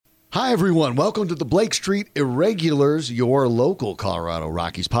Hi, everyone. Welcome to the Blake Street Irregulars, your local Colorado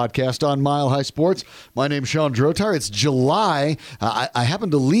Rockies podcast on Mile High Sports. My name's Sean Drotar. It's July. I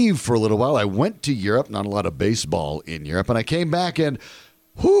happened to leave for a little while. I went to Europe, not a lot of baseball in Europe, and I came back and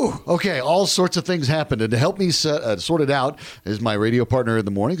okay, all sorts of things happened. And to help me sort it out is my radio partner in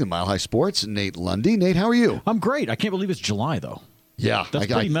the mornings at Mile High Sports, Nate Lundy. Nate, how are you? I'm great. I can't believe it's July, though. Yeah. That's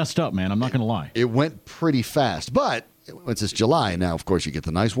pretty messed up, man. I'm not going to lie. It went pretty fast, but it's July now. Of course, you get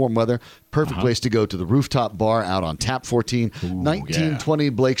the nice warm weather. Perfect place to go to the rooftop bar out on Tap 14, 1920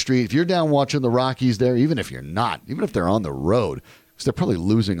 Blake Street. If you're down watching the Rockies there, even if you're not, even if they're on the road, because they're probably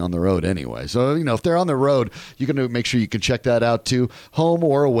losing on the road anyway. So, if they're on the road, you're going to make sure you can check that out too, home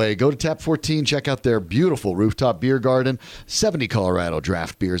or away. Go to Tap 14, check out their beautiful rooftop beer garden, 70 Colorado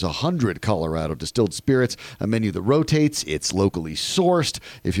draft beers, 100 Colorado distilled spirits, a menu that rotates. It's locally sourced.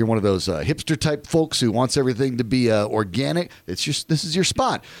 If you're one of those hipster type folks who wants everything to be organic, this is your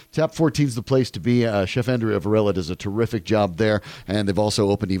spot. Tap 14 is the place to be. Chef Andrea Varela does a terrific job there, and they've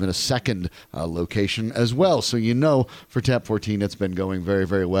also opened even a second location as well. So for Tap 14, it's been going very,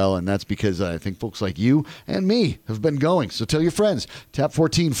 very well, and that's because I think folks like you and me have been going. So tell your friends. Tap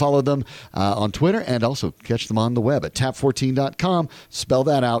 14, follow them on Twitter, and also catch them on the web at tap14.com. Spell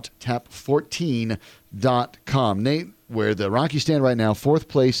that out, tap14.com. Nate, where the Rockies stand right now, fourth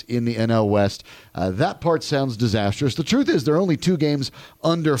place in the NL West. That part sounds disastrous. The truth is they're only 2 games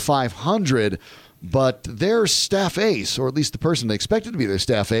under 500, but their staff ace, or at least the person they expected to be their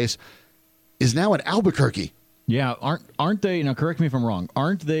staff ace, is now in Albuquerque. Yeah, aren't they, now correct me if I'm wrong,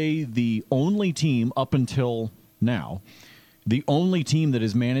 aren't they the only team up until now, the only team that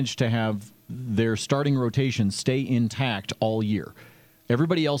has managed to have their starting rotation stay intact all year?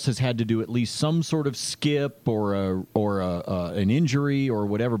 Everybody else has had to do at least some sort of skip or an injury or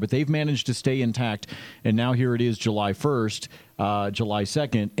whatever, but they've managed to stay intact. And now here it is, July 1st, July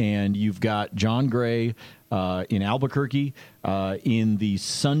 2nd, and you've got Jon Gray in Albuquerque in the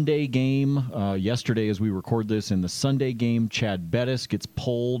Sunday game. Yesterday, as we record this, in the Sunday game, Chad Bettis gets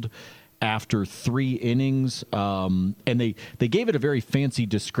pulled after 3 innings, and they gave it a very fancy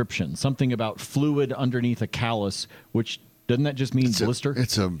description, something about fluid underneath a callus, which doesn't that just mean blister?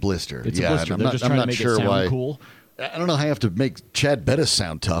 It's a blister. It's a blister. They're just trying to make it sound cool. I don't know how you have to make Chad Bettis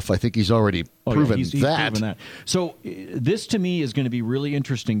sound tough. I think he's already proven he's proven that. So this, to me, is going to be really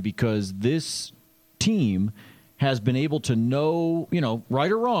interesting because this team has been able to know,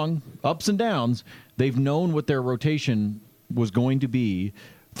 right or wrong, ups and downs, they've known what their rotation was going to be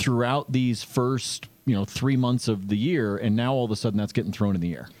throughout these first, 3 months of the year, and now all of a sudden that's getting thrown in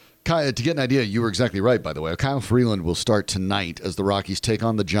the air. To get an idea, you were exactly right, by the way. Kyle Freeland will start tonight as the Rockies take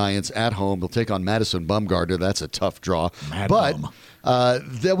on the Giants at home. They'll take on Madison Bumgarner. That's a tough draw. That'll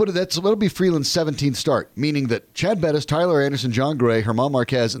be Freeland's 17th start, meaning that Chad Bettis, Tyler Anderson, Jon Gray, Germán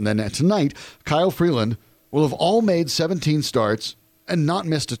Marquez, and then tonight, Kyle Freeland will have all made 17 starts and not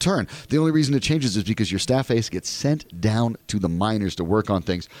missed a turn. The only reason it changes is because your staff ace gets sent down to the minors to work on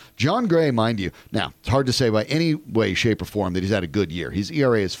things. Jon Gray, mind you, now, it's hard to say by any way, shape, or form that he's had a good year. His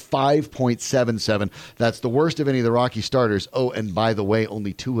ERA is 5.77. That's the worst of any of the Rocky starters. Oh, and by the way,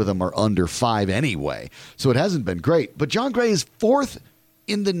 only 2 of them are under 5 anyway. So it hasn't been great. But Jon Gray is 4th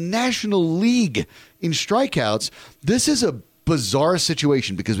in the National League in strikeouts. This is a bizarre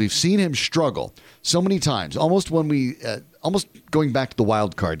situation because we've seen him struggle so many times, almost going back to the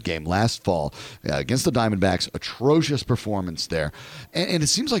wild card game last fall against the Diamondbacks. Atrocious performance there, and it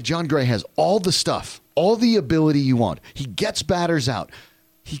seems like Jon Gray has all the stuff, all the ability you want. He gets batters out.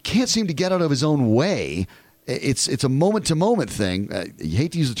 He can't seem to get out of his own way. It's a moment-to-moment thing. You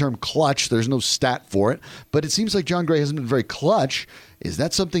hate to use the term clutch. There's no stat for it. But it seems like Jon Gray hasn't been very clutch. Is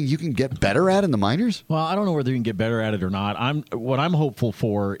that something you can get better at in the minors? Well, I don't know whether you can get better at it or not. What I'm hopeful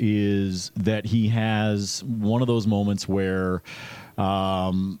for is that he has one of those moments where,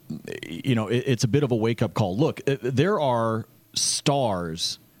 it's a bit of a wake-up call. Look, there are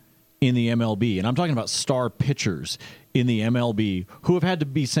stars in the MLB, and I'm talking about star pitchers in the MLB who have had to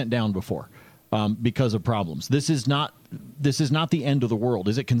be sent down before. Because of problems. This is not the end of the world.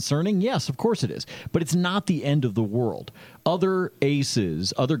 Is it concerning? Yes, of course it is. But it's not the end of the world. Other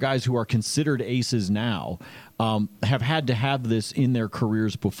aces, other guys who are considered aces now, have had to have this in their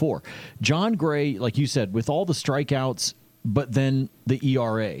careers before. Jon Gray, like you said, with all the strikeouts, but then the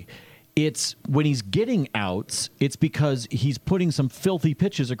ERA. It's when he's getting outs, it's because he's putting some filthy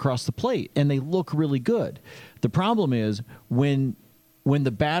pitches across the plate, and they look really good. The problem is when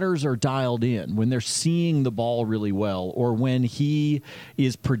the batters are dialed in, when they're seeing the ball really well, or when he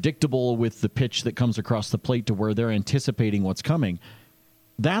is predictable with the pitch that comes across the plate to where they're anticipating what's coming,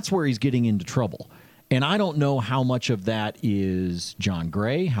 that's where he's getting into trouble. And I don't know how much of that is Jon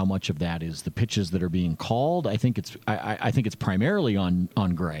Gray, how much of that is the pitches that are being called. I think it's primarily on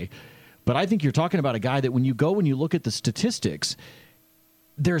Gray. But I think you're talking about a guy that when you go and you look at the statistics,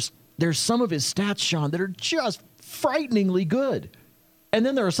 there's some of his stats, Sean, that are just frighteningly good. And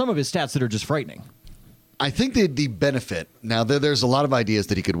then there are some of his stats that are just frightening. I think the benefit, now there's a lot of ideas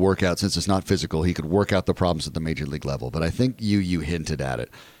that he could work out since it's not physical. He could work out the problems at the major league level. But I think you hinted at it.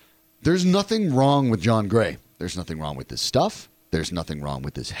 There's nothing wrong with Jon Gray. There's nothing wrong with his stuff. There's nothing wrong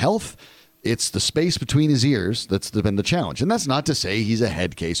with his health. It's the space between his ears that's been the challenge. And that's not to say he's a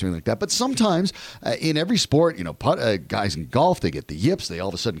head case or anything like that. But sometimes in every sport, guys in golf, they get the yips. They all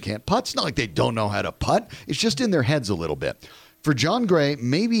of a sudden can't putt. It's not like they don't know how to putt. It's just in their heads a little bit. For Jon Gray,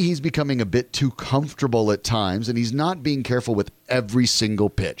 maybe he's becoming a bit too comfortable at times, and he's not being careful with every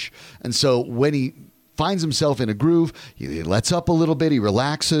single pitch. And so when he finds himself in a groove, he lets up a little bit, he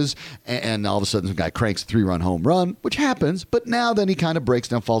relaxes, and all of a sudden some guy cranks a 3-run home run, which happens, but now then he kind of breaks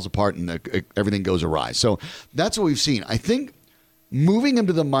down, falls apart, and everything goes awry. So that's what we've seen. I think moving him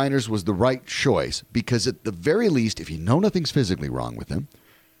to the minors was the right choice because at the very least, if you know nothing's physically wrong with him,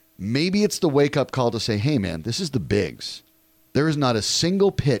 maybe it's the wake-up call to say, hey, man, this is the bigs. There is not a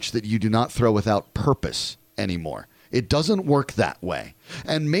single pitch that you do not throw without purpose anymore. It doesn't work that way.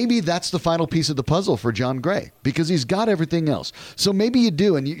 And maybe that's the final piece of the puzzle for Jon Gray because he's got everything else. So maybe you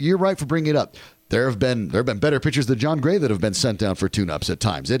do, and you're right for bringing it up. There have been better pitchers than Jon Gray that have been sent down for tune-ups at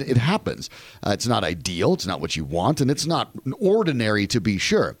times. It happens. It's not ideal. It's not what you want, and it's not ordinary to be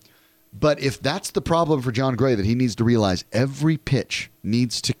sure. But if that's the problem for Jon Gray, that he needs to realize every pitch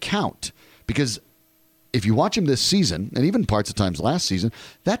needs to count because if you watch him this season, and even parts of times last season,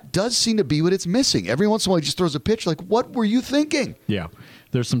 that does seem to be what it's missing. Every once in a while, he just throws a pitch like, what were you thinking? Yeah.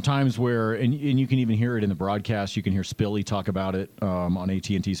 There's some times where, and you can even hear it in the broadcast, you can hear Spilly talk about it on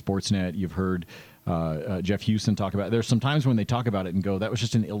AT&T Sportsnet. You've heard Jeff Houston talk about it. There's some times when they talk about it and go, that was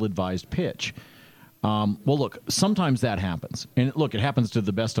just an ill-advised pitch. Well, look, sometimes that happens. And look, it happens to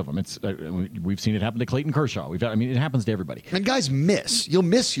the best of them. We've seen it happen to Clayton Kershaw. It happens to everybody. And guys miss. You'll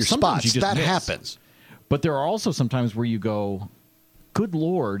miss your Sometimes spots. That happens. But there are also some times where you go, good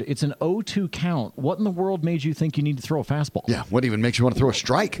Lord, it's an 0-2 count. What in the world made you think you need to throw a fastball? Yeah, what even makes you want to throw a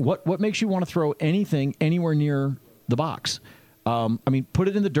strike? What makes you want to throw anything anywhere near the box? Put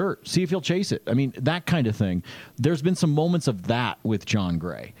it in the dirt. See if he'll chase it. That kind of thing. There's been some moments of that with Jon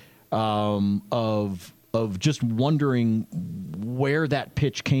Gray, of just wondering where that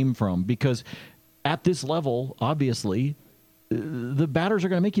pitch came from. Because at this level, obviously, the batters are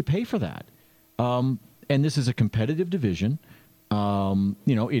going to make you pay for that. And this is a competitive division.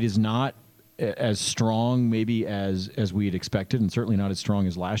 It is not as strong maybe as we had expected, and certainly not as strong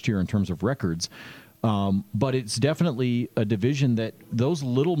as last year in terms of records. But it's definitely a division that those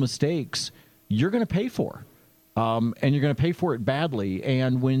little mistakes you're going to pay for. And you're going to pay for it badly.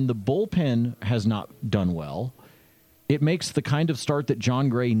 And when the bullpen has not done well, it makes the kind of start that Jon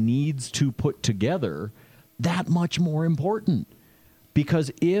Gray needs to put together that much more important.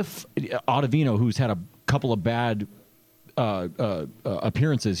 Because if Ottavino, who's had a couple of bad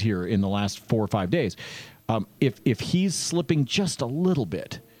appearances here in the last 4 or 5 days, if he's slipping just a little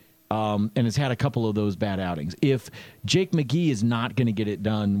bit and has had a couple of those bad outings, if Jake McGee is not going to get it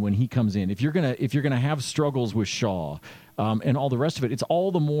done when he comes in, if you're gonna have struggles with Shaw and all the rest of it, it's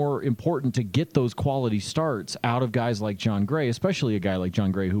all the more important to get those quality starts out of guys like Jon Gray, especially a guy like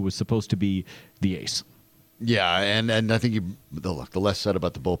Jon Gray who was supposed to be the ace. Yeah, and I think the less said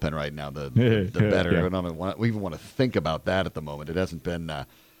about the bullpen right now, the better. Yeah. I don't we even want to think about that at the moment. It hasn't been, that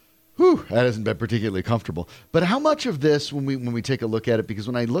hasn't been particularly comfortable. But how much of this, when we take a look at it, because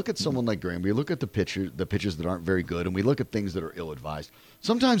when I look at someone like Graham, we look at the pitches that aren't very good, and we look at things that are ill-advised.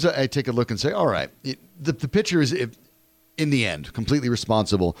 Sometimes I take a look and say, all right, the pitcher is, in the end, completely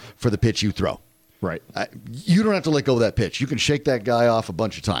responsible for the pitch you throw. Right. You don't have to let go of that pitch. You can shake that guy off a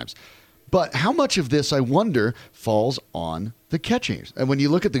bunch of times. But how much of this, I wonder, falls on the catchers? And when you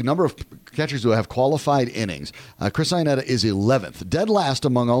look at the number of catchers who have qualified innings, Chris Iannetta is 11th, dead last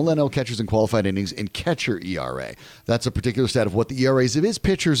among all NL catchers in qualified innings in catcher ERA. That's a particular stat of what the ERAs of his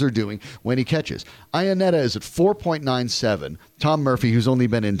pitchers are doing when he catches. Iannetta is at 4.97. Tom Murphy, who's only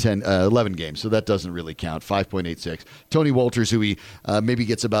been in 11 games, so that doesn't really count, 5.86. Tony Wolters, who he maybe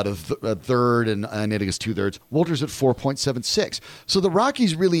gets about a third, and Iannetta gets 2/3. Wolters at 4.76. So the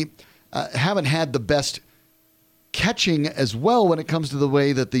Rockies really haven't had the best catching as well when it comes to the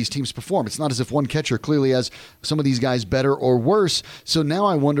way that these teams perform. It's not as if one catcher clearly has some of these guys better or worse. So now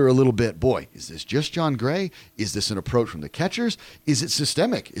I wonder a little bit, boy, is this just Jon Gray? Is this an approach from the catchers? Is it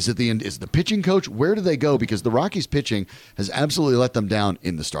systemic? Is the pitching coach? Where do they go? Because the Rockies pitching has absolutely let them down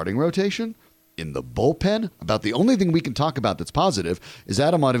in the starting rotation, in the bullpen, about the only thing we can talk about that's positive is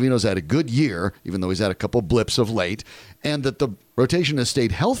Adam Ottavino's had a good year, even though he's had a couple blips of late, and that the rotation has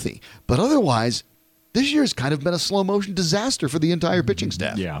stayed healthy. But otherwise, this year has kind of been a slow motion disaster for the entire pitching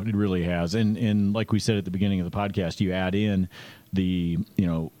staff. Yeah, it really has. And like we said at the beginning of the podcast, you add in the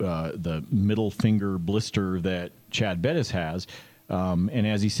middle finger blister that Chad Bettis has. And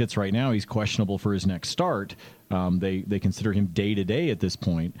as he sits right now, he's questionable for his next start. They consider him day-to-day at this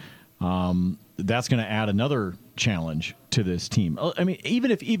point. That's going to add another challenge to this team. I mean,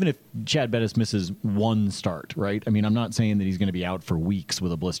 even if Chad Bettis misses one start, right? I mean, I'm not saying that he's going to be out for weeks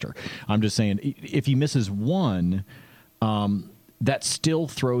with a blister. I'm just saying if he misses one, that still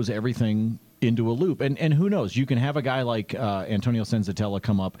throws everything into a loop. And who knows? You can have a guy like Antonio Senzatella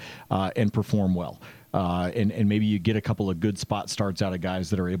come up and perform well. And maybe you get a couple of good spot starts out of guys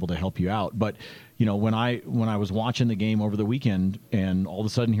that are able to help you out. But, you know, when I was watching the game over the weekend and all of a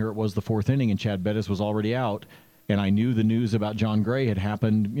sudden here it was the fourth inning and Chad Bettis was already out and I knew the news about Jon Gray had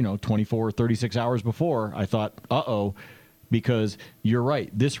happened, 24, 36 hours before, I thought, uh-oh, because you're right.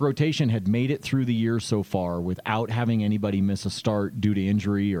 This rotation had made it through the year so far without having anybody miss a start due to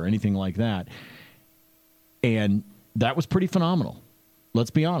injury or anything like that. And that was pretty phenomenal.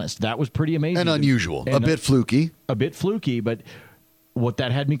 Let's be honest. That was pretty amazing. And unusual. And a bit fluky. A bit fluky, but what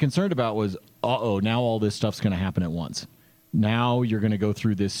that had me concerned about was, now all this stuff's going to happen at once. Now you're going to go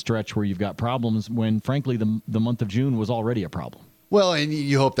through this stretch where you've got problems when, frankly, the month of June was already a problem. Well, and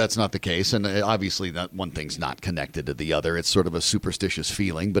you hope that's not the case. And obviously, that one thing's not connected to the other. It's sort of a superstitious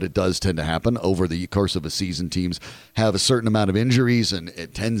feeling, but it does tend to happen. Over the course of a season, teams have a certain amount of injuries, and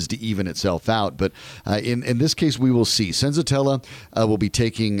it tends to even itself out. But in this case, we will see. Senzatella will be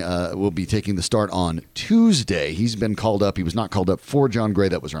taking the start on Tuesday. He's been called up. He was not called up for Jon Gray.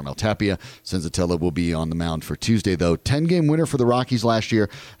 That was Raimel Tapia. Senzatella will be on the mound for Tuesday, though. 10-game winner for the Rockies last year.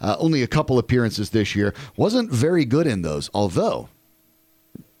 Only a couple appearances this year. Wasn't very good in those, although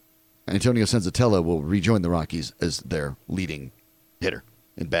Antonio Senzatella will rejoin the Rockies as their leading hitter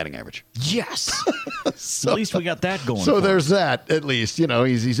in batting average. Yes. So, at least we got that going. So there's that, at least.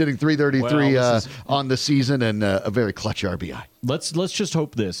 He's hitting 333 on the season and a very clutch RBI. Let's just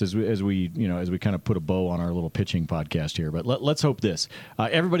hope this as we kind of put a bow on our little pitching podcast here. But let's hope this.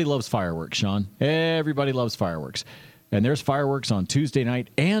 Everybody loves fireworks, Sean. Everybody loves fireworks. And there's fireworks on Tuesday night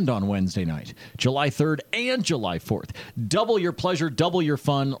and on Wednesday night, July 3rd and July 4th. Double your pleasure, double your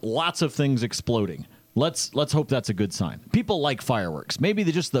fun, lots of things exploding. Let's hope that's a good sign. People like fireworks. Maybe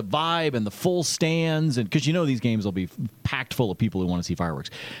just the vibe and the full stands, and because these games will be packed full of people who want to see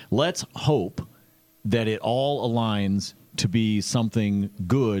fireworks. Let's hope that it all aligns to be something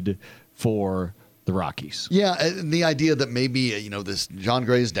good for the Rockies. Yeah, and the idea that maybe, this Jon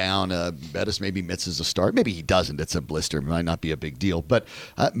Gray's down, Bettis maybe misses a start. Maybe he doesn't. It's a blister. It might not be a big deal. But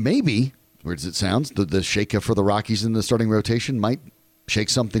maybe, weird as it sounds, the shakeup for the Rockies in the starting rotation might shake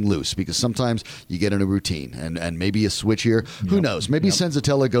something loose, because sometimes you get in a routine and maybe a switch here. Who knows? Maybe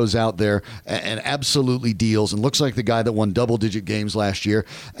Senzatella goes out there and absolutely deals and looks like the guy that won double-digit games last year,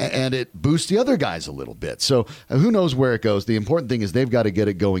 and it boosts the other guys a little bit. So who knows where it goes? The important thing is they've got to get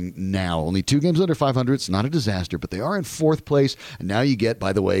it going now. Only 2 games under 500. It's not a disaster, but they are in 4th place. And now you get,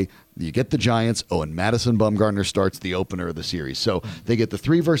 by the way, you get the Giants. And Madison Bumgarner starts the opener of the series. So they get the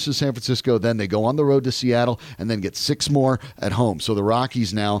 3 versus San Francisco, then they go on the road to Seattle, and then get 6 more at home. So the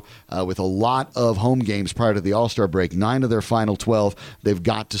Rockies now, with a lot of home games prior to the All-Star break, 9 of their final 12, they've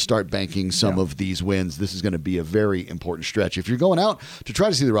got to start banking some of these wins. This is going to be a very important stretch. If you're going out to try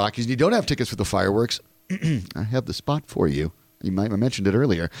to see the Rockies and you don't have tickets for the fireworks, I have the spot for you. You might have mentioned it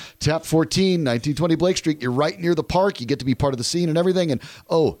earlier. Tap 14, 1920 Blake Street. You're right near the park. You get to be part of the scene and everything. And,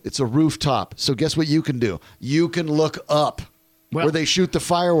 it's a rooftop. So guess what you can do? You can look up where they shoot the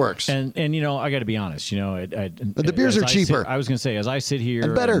fireworks. And I got to be honest. The beers are cheaper. I was going to say, as I sit here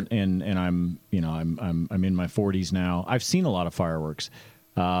and better, and I'm in my 40s now. I've seen a lot of fireworks,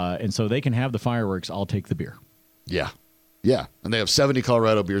 and so they can have the fireworks. I'll take the beer. Yeah, and they have 70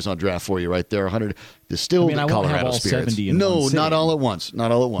 Colorado beers on draft for you right there. 100 distilled Colorado spirits. No, not all at once.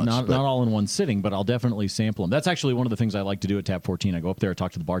 Not all in one sitting, but I'll definitely sample them. That's actually one of the things I like to do at Tap 14. I go up there,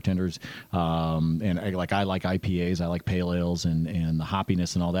 talk to the bartenders, and I like IPAs, I like pale ales, and the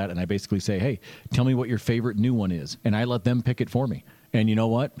hoppiness and all that. And I basically say, hey, tell me what your favorite new one is, and I let them pick it for me. And you know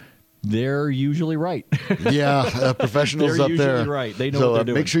what? They're usually right. Professionals up there. They're usually right. They know what they're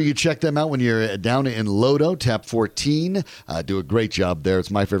doing. Make sure you check them out when you're down in Lodo. Tap 14. Do a great job there. It's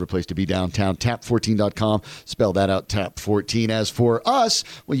my favorite place to be downtown. Tap14.com. Spell that out, Tap 14. As for us,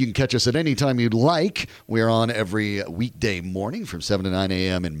 well, you can catch us at any time you'd like. We're on every weekday morning from 7 to 9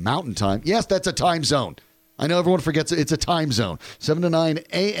 a.m. in Mountain Time. Yes, that's a time zone. I know everyone forgets it's a time zone. 7 to 9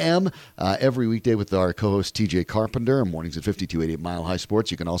 a.m. Every weekday with our co-host TJ Carpenter, mornings at 5288 Mile High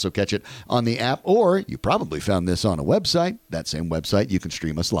Sports. You can also catch it on the app, or you probably found this on a website. That same website, you can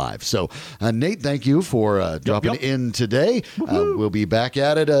stream us live. So, Nate, thank you for dropping in today. We'll be back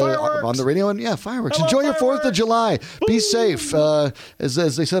at it on the radio. And yeah, fireworks. Enjoy your 4th of July. Be safe. As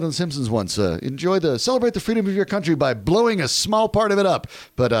they said on The Simpsons once, celebrate the freedom of your country by blowing a small part of it up.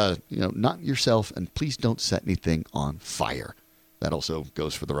 But, not yourself. And please don't set anything on fire. That also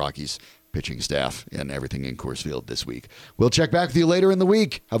goes for the Rockies pitching staff and everything in Coors Field this week. We'll check back with you later in the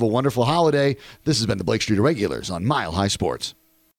week. Have a wonderful holiday. This has been the Blake Street Irregulars on Mile High Sports.